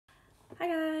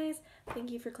Thank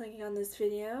you for clicking on this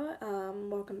video.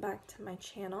 Welcome back to my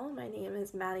channel. My name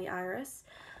is Maddie Iris.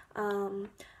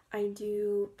 I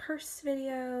do purse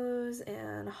videos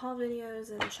and haul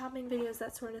videos and shopping videos,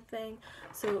 that sort of thing.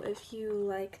 So if you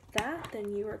like that,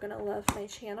 then you are going to love my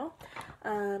channel.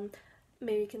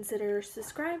 Maybe consider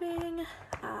subscribing,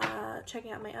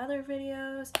 checking out my other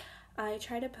videos. I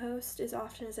try to post as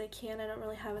often as I can. I don't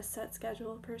really have a set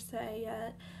schedule per se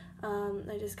yet.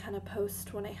 I just kind of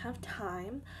post when I have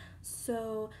time.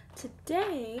 So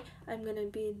today I'm going to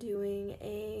be doing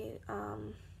a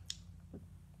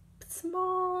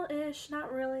small-ish,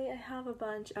 not really, I have a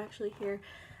bunch actually here.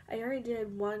 I already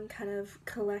did one kind of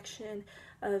collection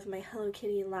of my Hello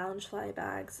Kitty Loungefly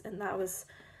bags, and that was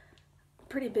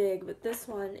pretty big, but this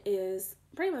one is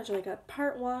pretty much like a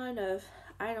part one of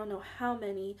I don't know how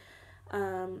many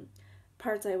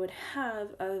parts I would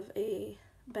have of a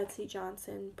Betsey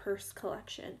Johnson purse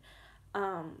collection.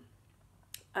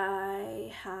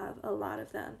 I have a lot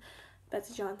of them.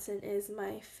 Betsey Johnson is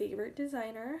my favorite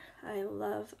designer. I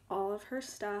love all of her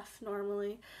stuff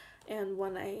normally, and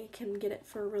when I can get it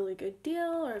for a really good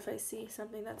deal, or if I see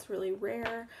something that's really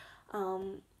rare,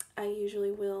 I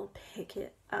usually will pick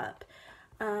it up.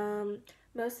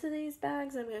 Most of these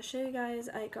bags I'm going to show you guys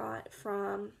I got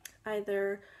from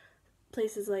either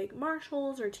places like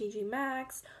Marshalls or TJ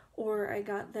Maxx, or I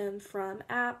got them from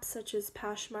apps such as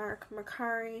Poshmark,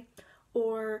 Mercari,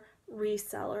 or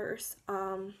resellers.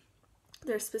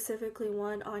 There's specifically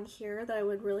one on here that I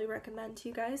would really recommend to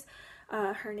you guys.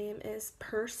 Her name is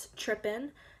Purse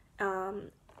Trippin.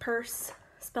 Purse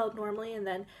spelled normally and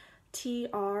then Trippin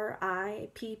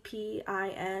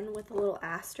with a little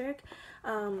asterisk.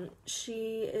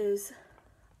 She is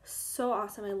so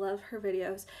awesome. I love her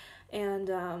videos,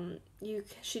 and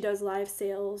she does live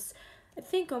sales I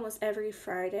think almost every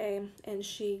Friday, and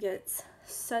she gets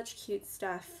such cute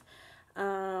stuff.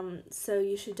 So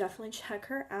you should definitely check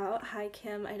her out. Hi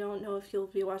Kim, I don't know if you'll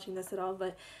be watching this at all,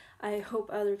 but I hope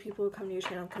other people will come to your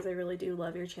channel because I really do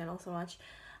love your channel so much.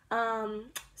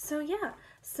 So yeah,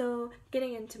 so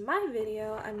getting into my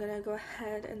video, I'm gonna go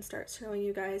ahead and start showing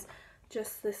you guys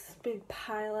just this big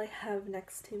pile I have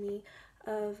next to me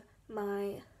of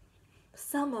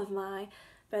some of my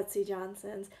Betsey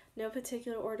Johnsons. No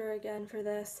particular order again for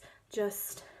this,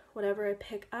 just whatever I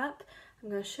pick up, I'm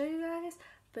gonna show you guys.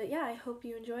 But yeah, I hope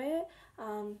you enjoy it.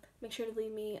 Make sure to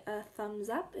leave me a thumbs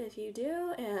up if you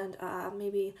do, and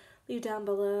maybe leave down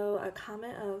below a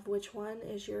comment of which one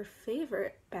is your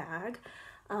favorite bag.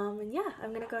 And yeah,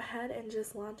 I'm gonna go ahead and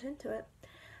just launch into it.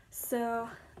 So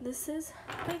this is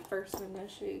my first one I'm gonna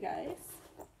show you guys.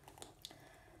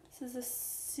 This is a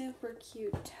super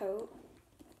cute tote.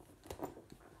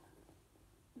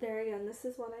 There again, this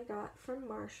is one I got from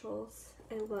Marshalls.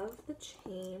 I love the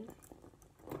chain.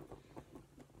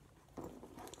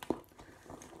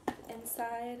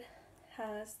 Inside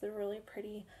has the really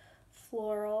pretty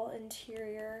floral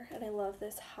interior, and I love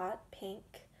this hot pink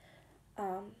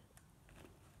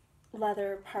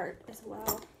leather part as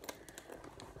well.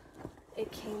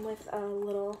 It came with a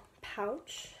little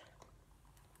pouch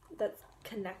that's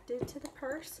connected to the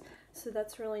purse, so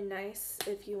that's really nice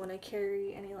if you want to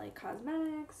carry any like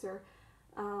cosmetics or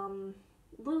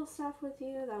little stuff with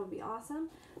you. That would be awesome.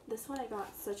 This one I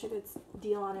got such a good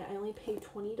deal on it. I only paid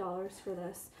 $20 for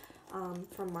this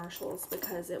from Marshalls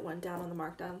because it went down on the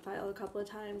markdown file a couple of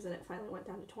times and it finally went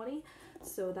down to 20.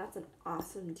 So that's an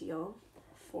awesome deal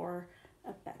for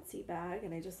a Betsey bag,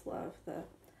 and I just love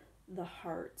the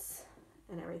hearts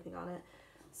and everything on it.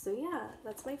 So yeah,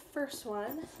 that's my first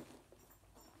one.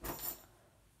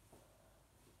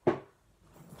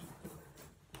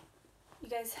 You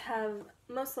guys have,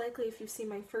 most likely if you've seen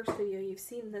my first video, you've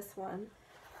seen this one,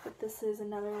 but this is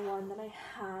another one that I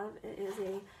have. It is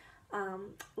a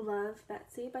Love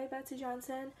Betsey by Betsey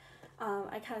Johnson.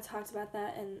 I kind of talked about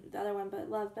that in the other one, but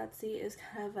Love Betsey is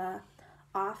kind of a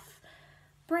off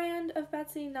brand of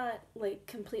Betsey, not like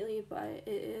completely, but it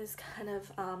is kind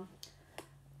of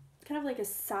like a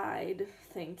side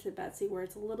thing to Betsey where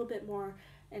it's a little bit more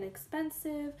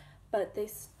inexpensive, but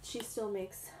she still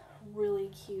makes really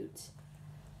cute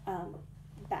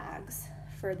bags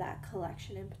for that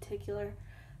collection in particular.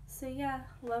 So yeah,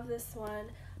 love this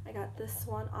one. I got this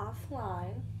one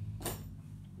offline.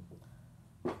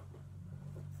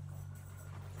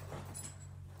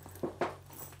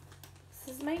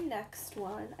 This is my next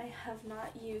one. I have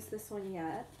not used this one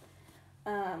yet.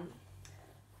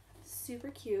 Super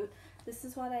cute. This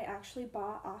is what I actually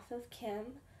bought off of Kim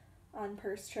on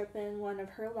Purse Trippin, one of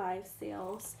her live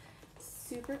sales.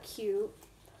 Super cute.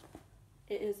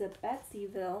 It is a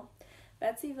Betseyville.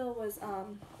 Betseyville was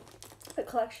a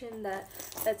collection that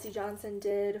Betsey Johnson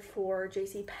did for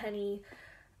JCPenney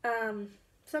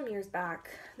some years back.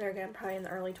 They're again probably in the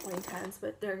early 2010s,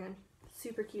 but they're again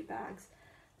super cute bags.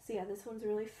 So yeah, this one's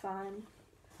really fun.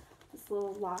 This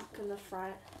little lock in the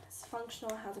front. It's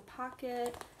functional, has a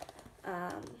pocket.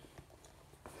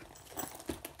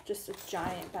 Just a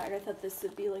giant bag. I thought this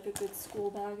would be like a good school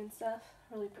bag and stuff.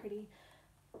 Really pretty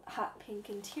hot pink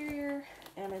interior,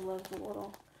 and I love the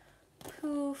little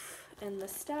poof and the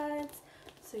studs.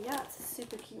 So yeah, it's a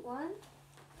super cute one.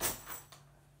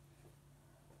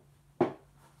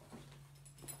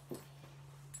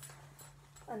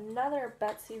 Another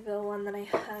Betseyville one that I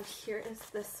have here is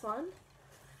this one.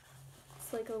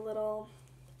 It's like a little,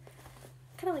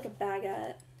 kind of like a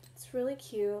baguette. It's really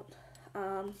cute.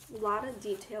 A lot of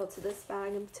detail to this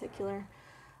bag in particular.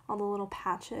 All the little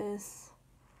patches.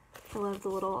 I love the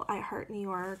little I Heart New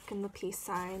York and the peace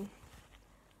sign.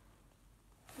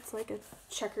 It's like a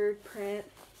checkered print,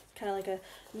 kind of like a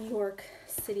New York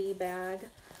City bag,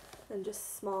 and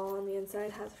just small on the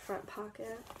inside, has a front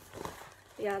pocket.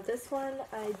 Yeah, this one,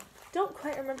 I don't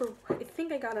quite remember, I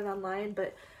think I got it online,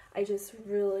 but I just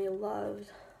really loved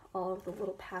all of the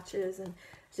little patches, and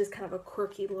it's just kind of a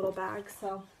quirky little bag,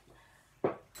 so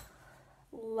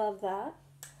love that.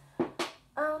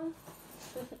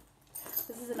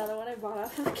 This is another one I bought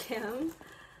off of Kim.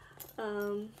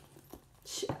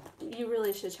 You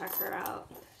really should check her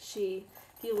out. If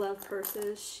you love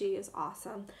purses, she is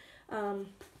awesome.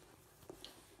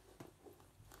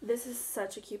 This is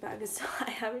such a cute bag. I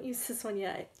haven't used this one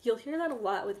yet. You'll hear that a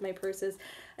lot with my purses.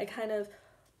 I kind of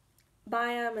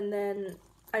buy them and then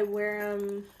I wear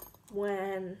them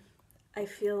when I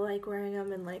feel like wearing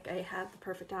them and like I have the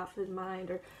perfect outfit in mind,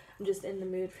 or I'm just in the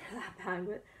mood for that bag.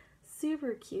 But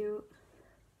super cute.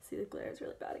 See, the glare is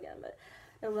really bad again, but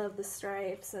I love the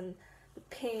stripes and the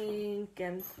pink,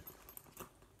 and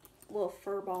little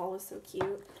fur ball was so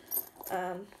cute.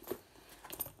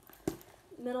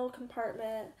 Middle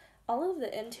compartment. All of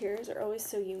the interiors are always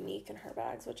so unique in her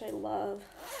bags, which I love.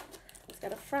 It's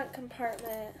got a front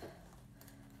compartment,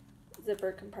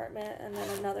 zipper compartment, and then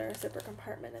another zipper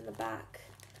compartment in the back.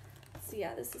 So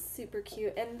yeah, this is super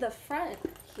cute. And the front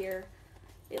here,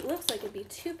 it looks like it'd be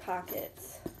 2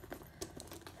 pockets,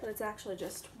 but it's actually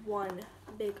just one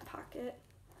big pocket,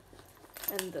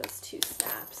 and those 2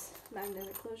 snaps,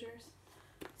 magnetic closures.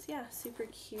 So yeah, super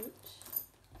cute.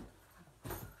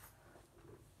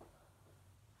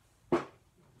 I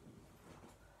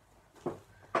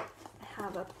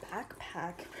have a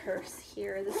backpack purse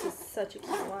here. This is such a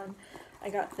cute one. I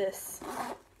got this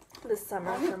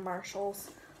summer from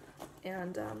Marshall's,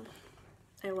 and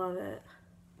I love it.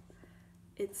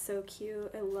 It's so cute.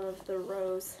 I love the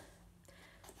rose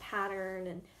pattern,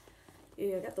 and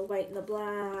you got the white and the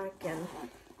black, and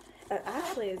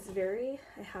actually it's very,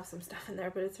 I have some stuff in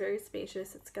there, but it's very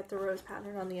spacious. It's got the rose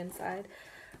pattern on the inside.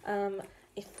 I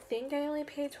think I only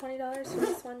paid $20 for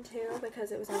this one too,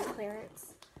 because it was on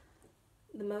clearance.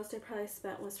 The most I probably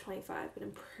spent was $25, but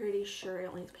I'm pretty sure I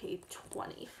only paid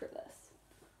 $20 for this.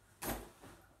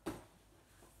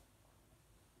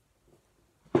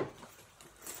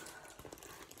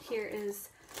 Here is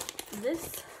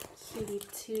this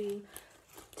cutie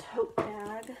tote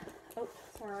bag. Oh,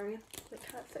 sorry. Let me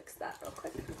kind of fix that real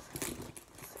quick so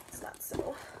it's not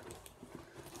so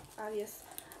obvious.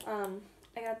 I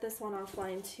got this one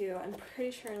offline too. I'm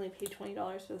pretty sure I only paid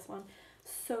 $20 for this one.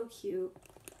 So cute.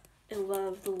 I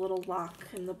love the little lock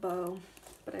and the bow,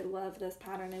 but I love this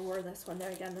pattern. I wore this one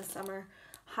there again this summer.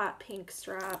 Hot pink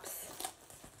straps.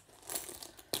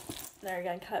 There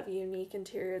again, kind of a unique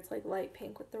interior. It's like light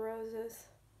pink with the roses.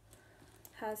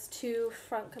 Has 2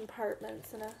 front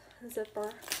compartments and a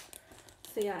zipper.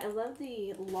 So yeah, I love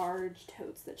the large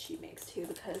totes that she makes too,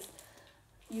 because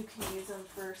you can use them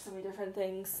for so many different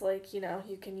things. Like, you know,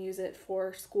 you can use it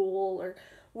for school or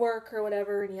work or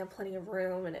whatever, and you have plenty of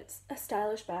room, and it's a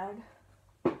stylish bag.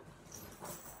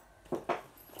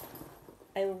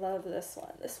 I love this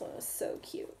one. This one was so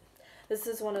cute. This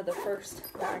is one of the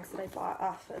first bags that I bought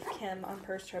off of Kim on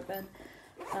Purse Trippin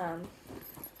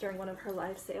during one of her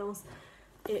live sales.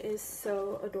 It is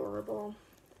so adorable.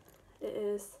 It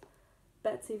is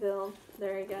Betseyville.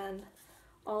 There again.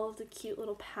 All of the cute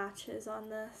little patches on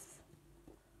this.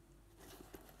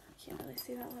 I can't really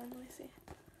see that one. Let me see.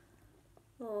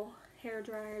 Little hair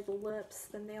dryer, the lips,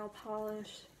 the nail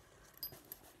polish.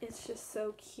 It's just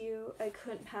so cute. I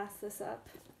couldn't pass this up.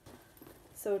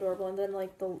 So adorable. And then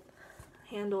like the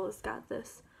handle has got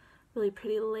this really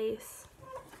pretty lace.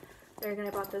 There again,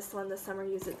 I bought this one this summer,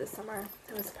 used it this summer.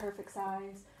 It was perfect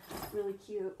size, really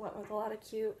cute. Went with a lot of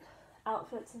cute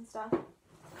outfits and stuff.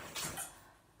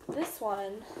 This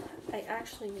one, I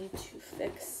actually need to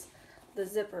fix the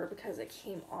zipper because it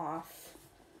came off.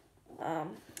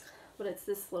 But it's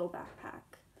this little backpack.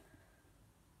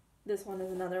 This one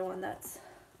is another one that's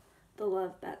the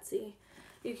Love Betsey.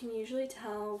 You can usually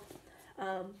tell,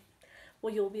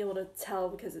 well, you'll be able to tell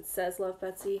because it says Love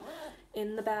Betsey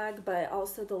in the bag, but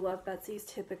also the Love Betseys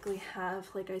typically have,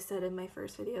 like I said in my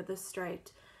first video, the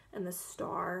striped and the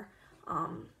star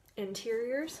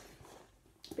interiors.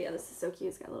 But yeah, this is so cute.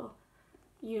 It's got little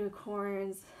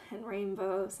unicorns and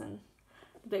rainbows and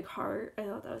a big heart. I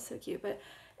thought that was so cute. But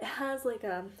it has like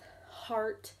a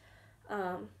heart,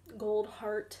 gold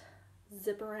heart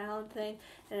zip around thing,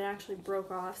 and it actually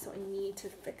broke off, so I need to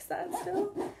fix that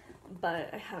still. But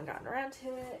I haven't gotten around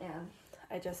to it, and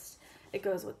it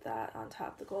goes with that on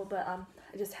top of the gold, but I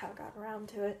just haven't gotten around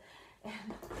to it, and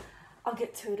I'll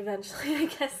get to it eventually, I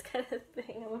guess, kind of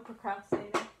thing. I'm a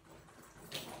procrastinator.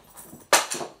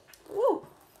 Woo!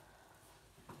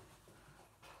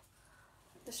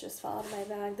 This just fell out of my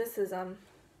bag. This is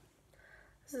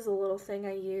a little thing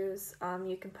I use.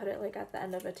 You can put it like at the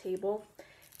end of a table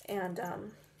and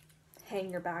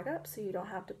hang your bag up so you don't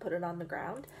have to put it on the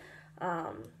ground.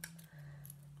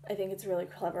 I think it's a really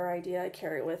clever idea. I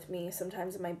carry it with me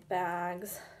sometimes in my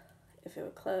bags. If it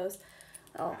would close,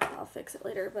 I'll fix it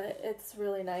later, but it's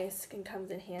really nice and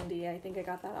comes in handy. I think I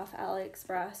got that off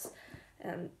AliExpress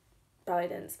and probably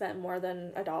didn't spend more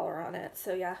than $1 on it.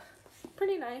 So yeah,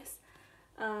 pretty nice.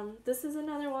 This is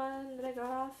another one that I got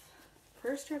off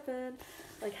Purse Trippin.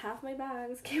 Like half my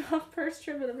bags came off Purse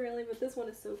Trippin apparently, but this one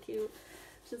is so cute.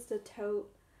 It's just a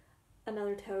tote,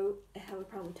 another tote. I have a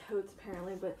problem with totes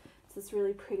apparently, but it's this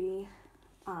really pretty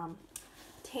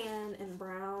tan and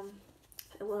brown.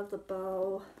 I love the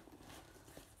bow.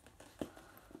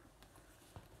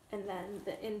 And then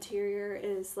the interior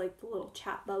is like the little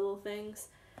chat bubble things.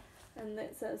 And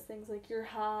it says things like "You're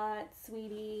hot,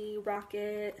 sweetie,"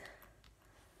 "Rocket,"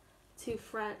 2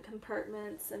 front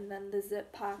compartments, and then the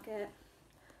zip pocket.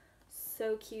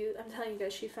 So cute. I'm telling you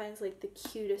guys, she finds like the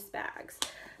cutest bags.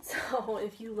 So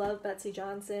if you love Betsey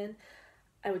Johnson,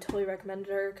 I would totally recommend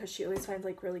her because she always finds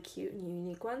like really cute and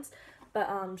unique ones. But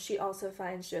she also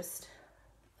finds just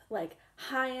like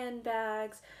high-end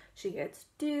bags. She gets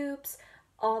dupes,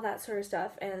 all that sort of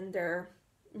stuff, and they're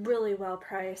really well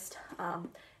priced.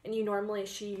 And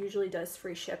she usually does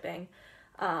free shipping.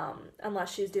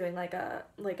 Unless she's doing like a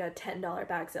 $10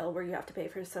 bag sale where you have to pay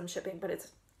for some shipping, but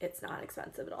it's not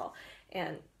expensive at all.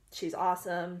 And she's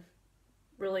awesome,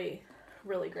 really,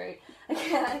 really great.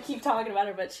 I keep talking about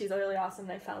her, but she's really awesome.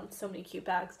 And I found so many cute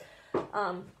bags.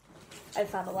 I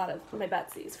found a lot of my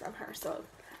Betseys from her, so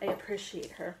I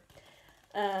appreciate her.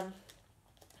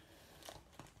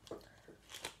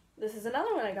 This is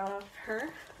another one I got off her.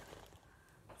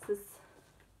 This is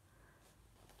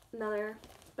another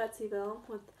Betseyville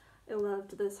with, I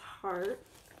loved this heart.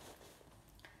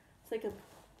 It's like a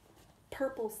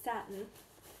purple satin.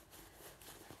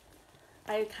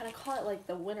 I kind of call it like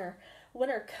the winter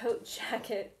coat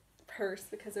jacket purse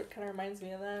because it kind of reminds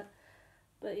me of that.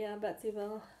 But yeah,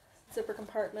 Betseyville. Zipper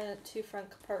compartment, 2 front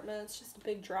compartments, just a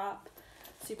big drop.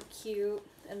 Super cute.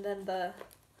 And then the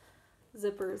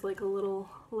zipper is like a little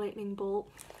lightning bolt.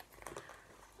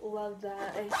 Love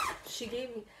that. She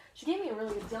gave me a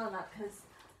really good deal on that because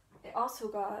I also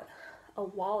got a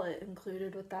wallet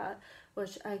included with that,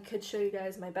 which I could show you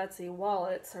guys my Betsey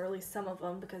wallets, or at least some of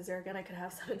them, because there again I could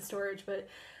have some in storage, but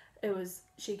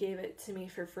she gave it to me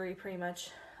for free pretty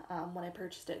much when I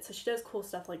purchased it. So she does cool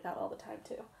stuff like that all the time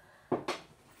too.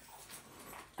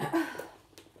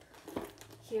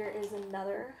 Here is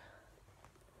another.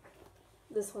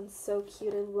 This one's so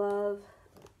cute. I love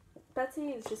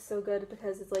Betsey is just so good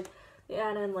because it's like they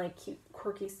add in like cute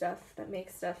quirky stuff that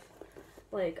makes stuff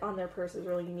like on their purses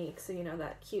really unique. So you know,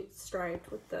 that cute stripe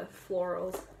with the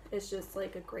florals is just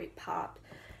like a great pop.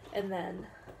 And then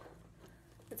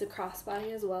it's a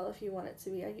crossbody as well if you want it to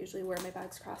be. I usually wear my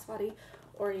bags crossbody,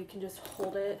 or you can just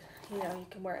hold it, you know, you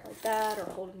can wear it like that or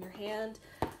hold it in your hand.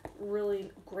 Really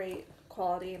great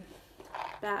quality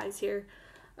bags here.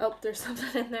 Oh, there's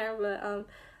something in there, but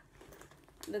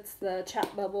that's the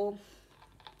chat bubble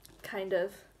kind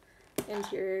of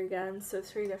interior again. So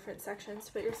 3 different sections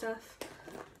to put your stuff.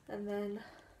 And then,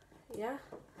 yeah,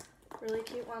 really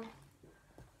cute one.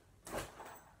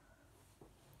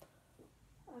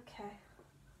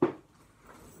 Okay.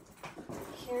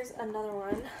 Here's another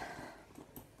one.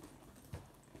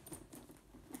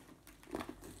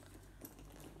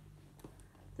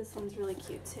 This one's really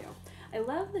cute too. I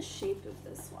love the shape of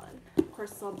this one. Of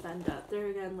course, it's all bend up. There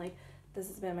again, like, this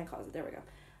has been in my closet. There we go.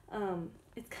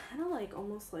 It's kind of like,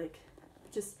 almost like,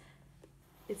 just,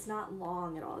 it's not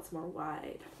long at all, it's more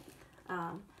wide.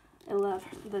 I love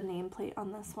the nameplate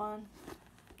on this one.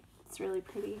 It's really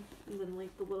pretty. And then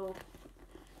like the little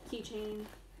keychain,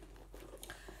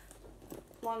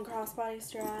 long crossbody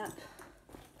strap,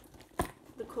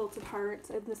 the quilted hearts.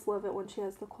 I just love it when she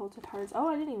has the quilted hearts. Oh,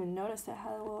 I didn't even notice it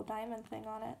had a little diamond thing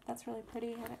on it. That's really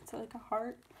pretty, and it's like a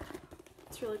heart.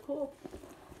 It's really cool.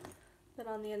 Then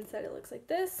on the inside it looks like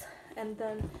this, and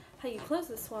then how you close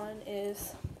this one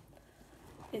is,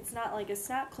 it's not like a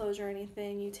snap close or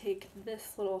anything. You take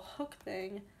this little hook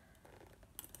thing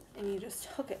and you just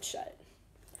hook it shut.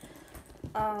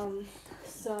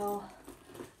 So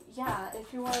yeah,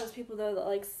 if you're one of those people though that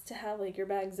likes to have like your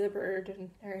bag zippered and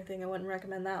everything, I wouldn't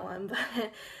recommend that one,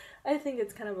 but I think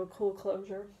it's kind of a cool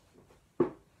closure.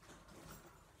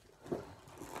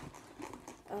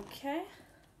 Okay,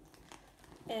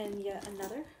 and yet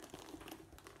another.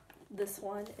 This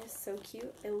one is so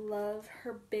cute. I love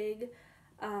her big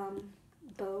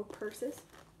bow purses.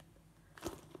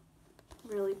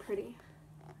 Really pretty.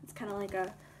 It's kind of like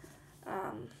a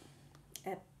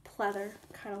pleather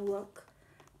kind of look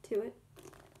to it.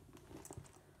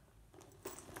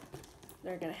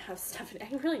 They're gonna have stuff in it.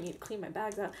 I really need to clean my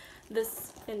bags out.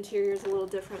 This interior is a little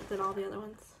different than all the other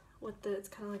ones. With the, it's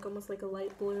kind of like almost like a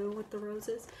light blue with the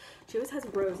roses. She always has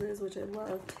roses, which I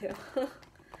love too.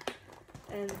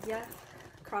 And yeah,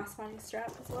 crossbody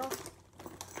strap as well.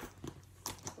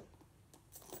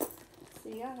 So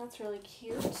yeah, that's really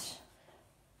cute.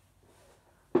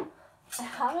 I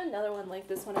have another one like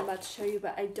this one I'm about to show you,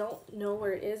 but I don't know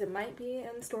where it is. It might be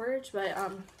in storage, but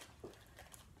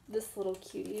this little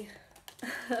cutie.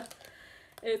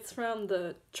 It's from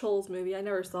the Trolls movie. I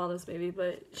never saw this movie,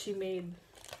 but she made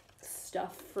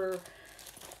stuff for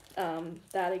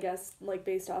that, I guess, like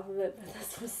based off of it. But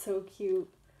this was so cute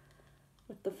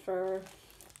with the fur.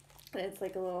 And it's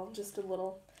like a little, just a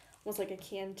little, almost like a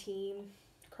canteen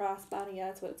crossbody. Yeah,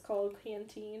 that's what it's called,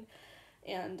 canteen.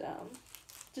 And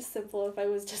just simple. If I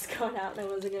was just going out and I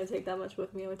wasn't going to take that much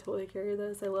with me, I would totally carry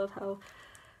this. I love how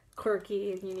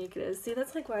quirky and unique it is. See,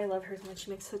 that's like why I love her so much. She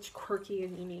makes such quirky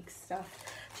and unique stuff.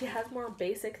 She has more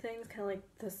basic things, kind of like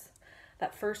this,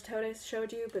 that first tote I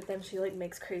showed you, but then she like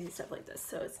makes crazy stuff like this.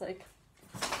 So it's like,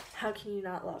 how can you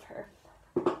not love her?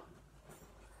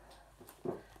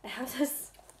 I have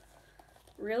this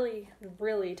really,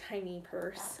 really tiny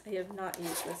purse. I have not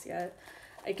used this yet.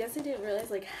 I guess I didn't realize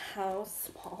like how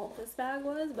small this bag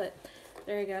was, but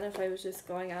there again, if I was just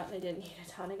going out and I didn't need a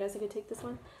ton, I guess I could take this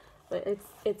one. But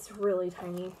it's really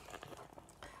tiny.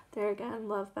 There again,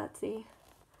 love Betsey.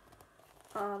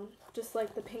 Just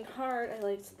like the pink heart, I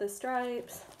liked the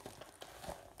stripes.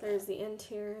 There's the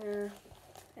interior,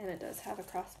 and it does have a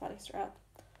crossbody strap.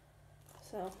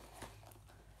 So,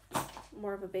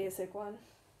 more of a basic one.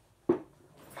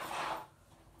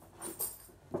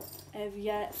 I have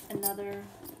yet another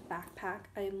backpack.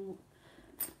 I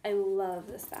love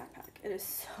this backpack. It is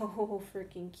so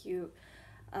freaking cute.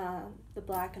 The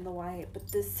black and the white, but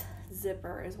this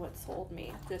zipper is what sold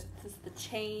me. This is the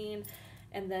chain,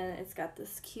 and then it's got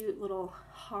this cute little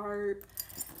heart,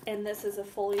 and this is a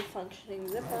fully functioning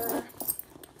zipper,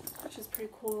 which is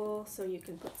pretty cool. So you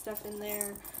can put stuff in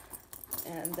there,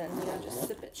 and then just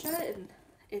zip it shut, and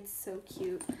it's so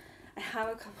cute. I have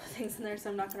a couple of things in there, so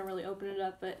I'm not going to really open it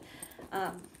up, but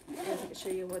I guess I can show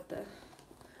you what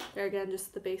there again,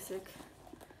 just the basic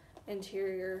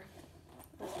interior.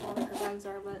 That's what all of her bags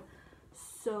are, but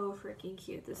so freaking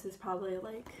cute. This is probably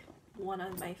like one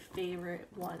of my favorite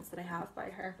ones that I have by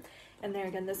her. And there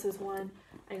again, this is one,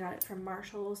 I got it from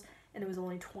Marshall's, and it was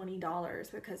only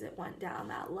 $20 because it went down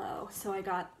that low. So I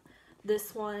got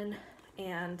this one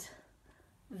and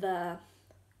the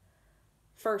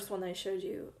first one that I showed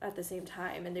you at the same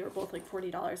time, and they were both like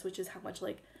 $40, which is how much,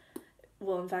 like,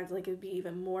 well, in fact, like, it would be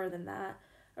even more than that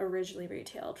originally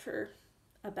retailed for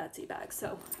a Betsey bag.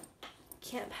 So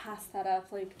can't pass that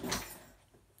up. Like,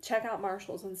 check out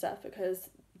Marshall's and stuff, because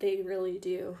they really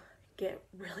do get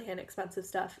really inexpensive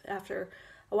stuff after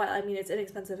a while. I mean, it's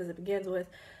inexpensive as it begins with,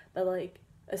 but like,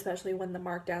 especially when the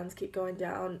markdowns keep going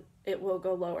down, it will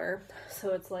go lower.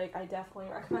 So it's like, I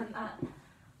definitely recommend that.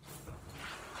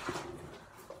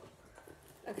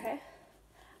 Okay,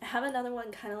 I have another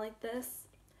one kind of like this,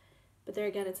 but there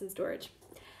again, it's in storage.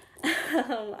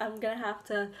 I'm gonna have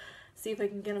to see if I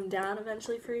can get them down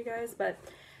eventually for you guys, but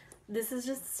this is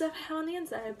just stuff I have on the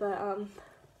inside. But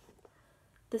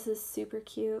this is super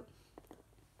cute.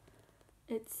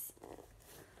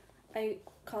 I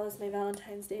call this my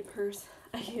Valentine's Day purse.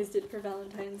 I used it for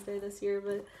Valentine's Day this year,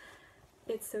 but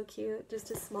it's so cute.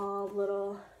 Just a small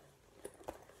little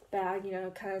bag,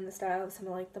 kind of in the style of some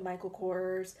of like the Michael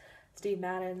Kors Steve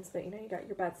Madden's, but you know, you got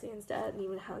your Betsey instead, and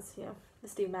even has, you know, the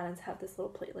Steve Madden's have this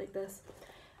little plate like this.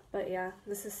 But yeah,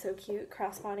 this is so cute.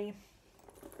 Crossbody.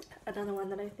 Another one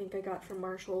that I think I got from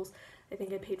Marshall's. I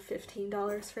think I paid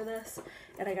 $15 for this,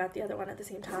 and I got the other one at the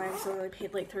same time, so I only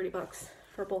paid like 30 bucks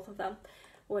for both of them,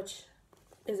 which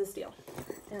is a steal,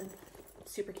 and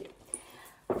super cute.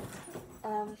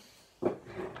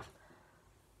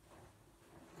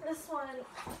 This one,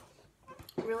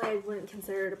 really I wouldn't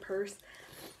consider it a purse.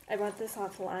 I bought this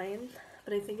offline,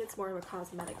 but I think it's more of a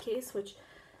cosmetic case, which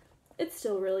it's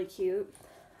still really cute.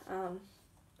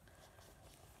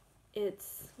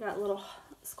 It's got little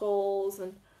skulls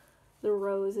and the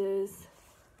roses.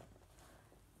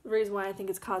 The reason why I think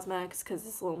it's cosmetic is because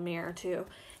this little mirror too,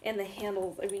 and the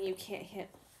handles. I mean, you can't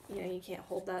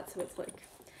hold that, so it's like.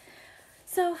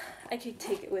 So I could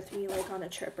take it with me like on a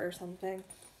trip or something,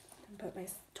 and put my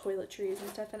toiletries and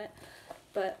stuff in it.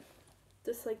 But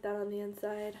just like that on the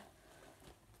inside.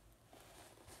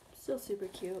 Still super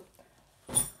cute.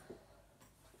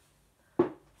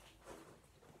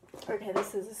 Okay,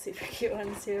 this is a super cute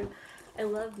one too. I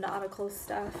love nautical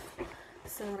stuff,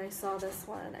 so when I saw this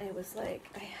one, I was like,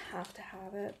 I have to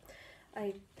have it.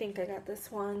 I think I got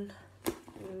this one,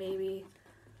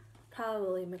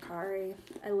 probably Macari.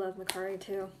 I love Macari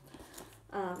too.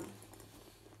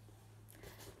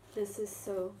 This is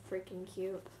so freaking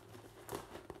cute.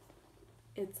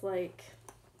 It's like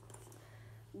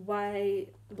white,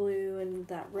 blue, and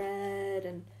that red,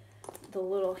 and the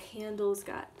little handles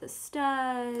got the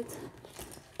studs,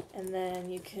 and then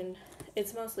you can,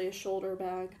 it's mostly a shoulder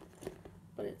bag,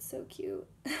 but it's so cute.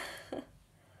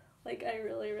 Like, I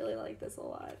really, really like this a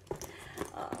lot.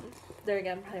 There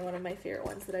again, probably one of my favorite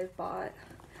ones that I've bought.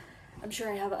 I'm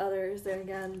sure I have others there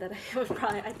again that I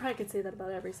probably could say that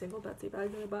about every single Betsey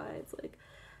bag that I buy. It's like,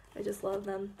 I just love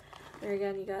them. There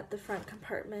again, you got the front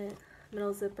compartment,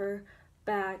 middle zipper,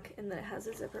 back, and then it has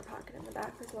a zipper pocket in the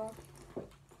back as well.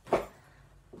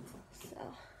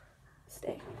 So,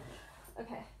 stay.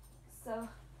 Okay, so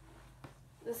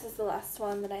this is the last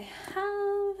one that I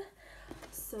have.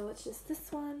 So it's just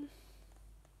this one.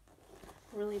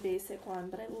 Really basic one,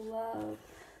 but I love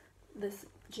this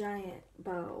giant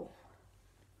bow.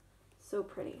 So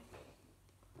pretty.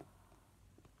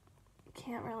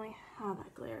 Can't really have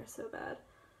that glare so bad,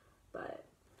 but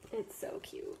it's so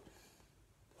cute.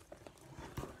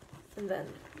 And then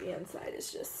the inside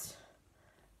is just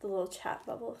the little chat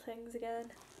bubble things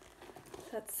again.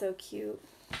 That's so cute.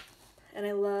 And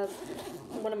I love,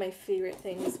 one of my favorite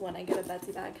things when I get a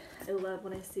Betsey bag, I love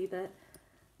when I see that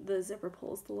the zipper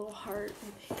pulls the little heart. I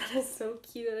think that is so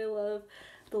cute. I love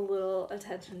the little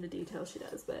attention to detail she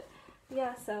does. But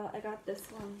yeah, so I got this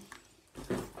one.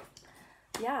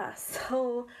 Yeah,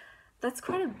 so that's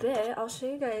quite a bit. I'll show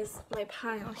you guys my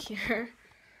pile here.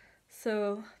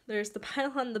 So there's the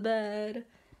pile on the bed,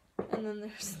 and then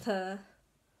there's the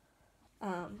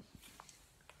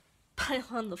pile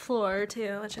on the floor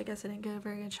too, which I guess I didn't get a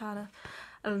very good shot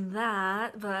of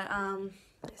that, but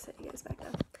let me set you guys back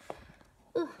down.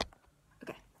 Ooh.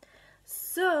 Okay,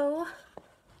 so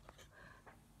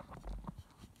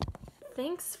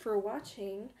thanks for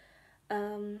watching.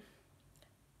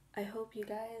 I hope you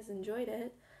guys enjoyed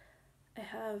it. I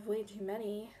have way too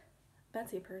many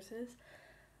Betsey purses.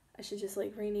 I should just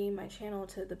like rename my channel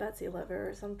to the Betsey Lover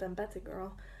or something, Betsey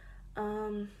Girl.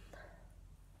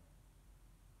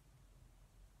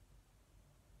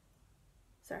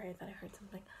 Sorry, I thought I heard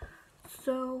something.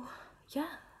 So, yeah,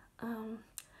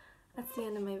 that's the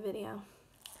end of my video.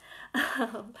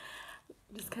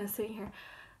 Just kind of sitting here.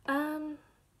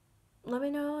 Let me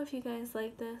know if you guys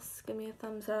like this. Give me a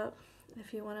thumbs up.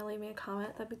 If you want to leave me a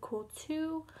comment, that'd be cool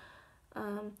too.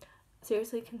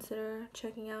 Seriously, consider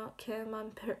checking out Kim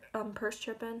on Purse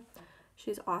Trippin.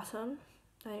 She's awesome.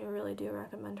 I really do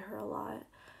recommend her a lot.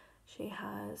 She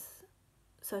has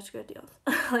such good deals.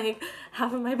 Like,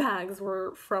 half of my bags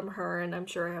were from her, and I'm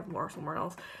sure I have more somewhere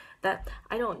else. That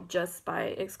I don't just buy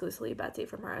exclusively Betsey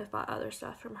from her. I've bought other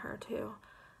stuff from her too.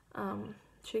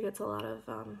 She gets a lot of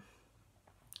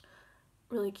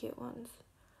really cute ones.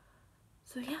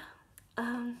 So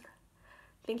yeah,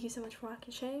 thank you so much for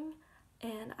watching,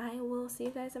 and I will see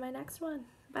you guys in my next one.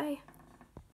 Bye.